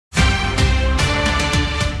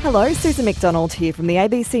Hello, Susan McDonald here from the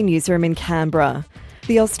ABC Newsroom in Canberra.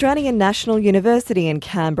 The Australian National University in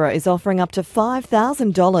Canberra is offering up to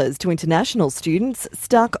 $5,000 to international students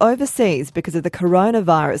stuck overseas because of the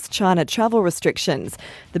coronavirus China travel restrictions.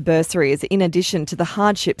 The bursary is in addition to the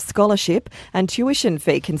hardship scholarship and tuition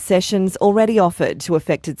fee concessions already offered to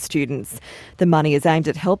affected students. The money is aimed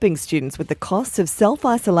at helping students with the costs of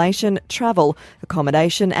self-isolation, travel,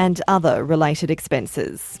 accommodation and other related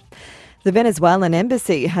expenses. The Venezuelan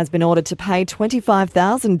embassy has been ordered to pay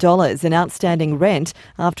 $25,000 in outstanding rent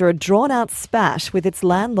after a drawn-out spat with its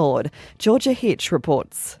landlord. Georgia Hitch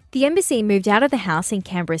reports. The embassy moved out of the house in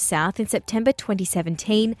Canberra South in September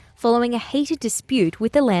 2017 following a heated dispute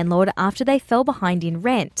with the landlord after they fell behind in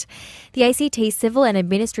rent. The ACT Civil and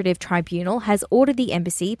Administrative Tribunal has ordered the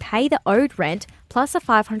embassy pay the owed rent plus a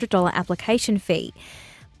 $500 application fee.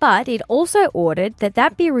 But it also ordered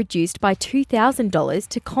that be reduced by $2,000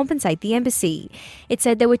 to compensate the embassy. It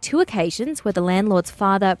said there were two occasions where the landlord's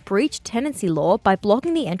father breached tenancy law by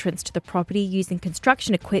blocking the entrance to the property using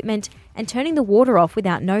construction equipment and turning the water off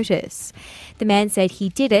without notice. The man said he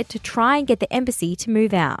did it to try and get the embassy to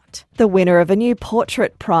move out. The winner of a new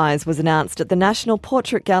portrait prize was announced at the National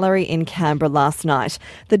Portrait Gallery in Canberra last night.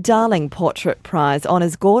 The Darling Portrait Prize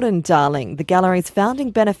honours Gordon Darling, the gallery's founding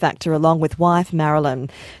benefactor, along with wife Marilyn.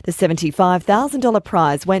 The $75,000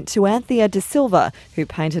 prize went to Anthea De Silva, who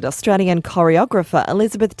painted Australian choreographer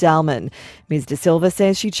Elizabeth Dalman. Ms De Silva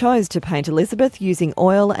says she chose to paint Elizabeth using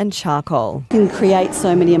oil and charcoal. You can create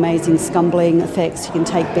so many amazing scumbling effects. You can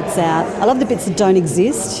take bits out. I love the bits that don't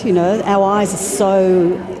exist. You know, our eyes are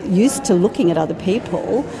so used to looking at other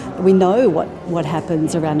people. We know what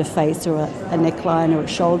happens around a face or a neckline or a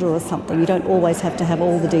shoulder or something. You don't always have to have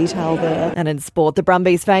all the detail there. And in sport, the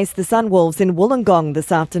Brumbies face the Sunwolves in Wollongong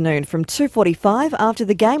this afternoon from 2:45 after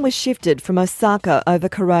the game was shifted from Osaka over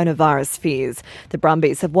coronavirus fears. The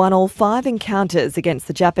Brumbies have won all 5 encounters against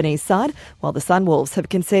the Japanese side, while the Sunwolves have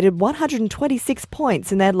conceded 126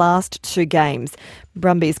 points in their last 2 games.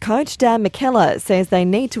 Brumbies coach Dan McKellar says they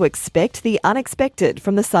need to expect the unexpected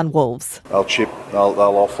from the Sunwolves. They'll chip, they'll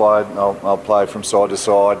offload, they'll play from side to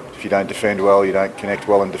side. If you don't defend well, you don't connect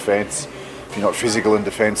well in defence. If you're not physical in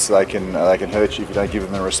defence, they can hurt you if you don't give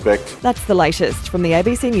them the respect. That's the latest from the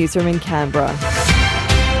ABC Newsroom in Canberra.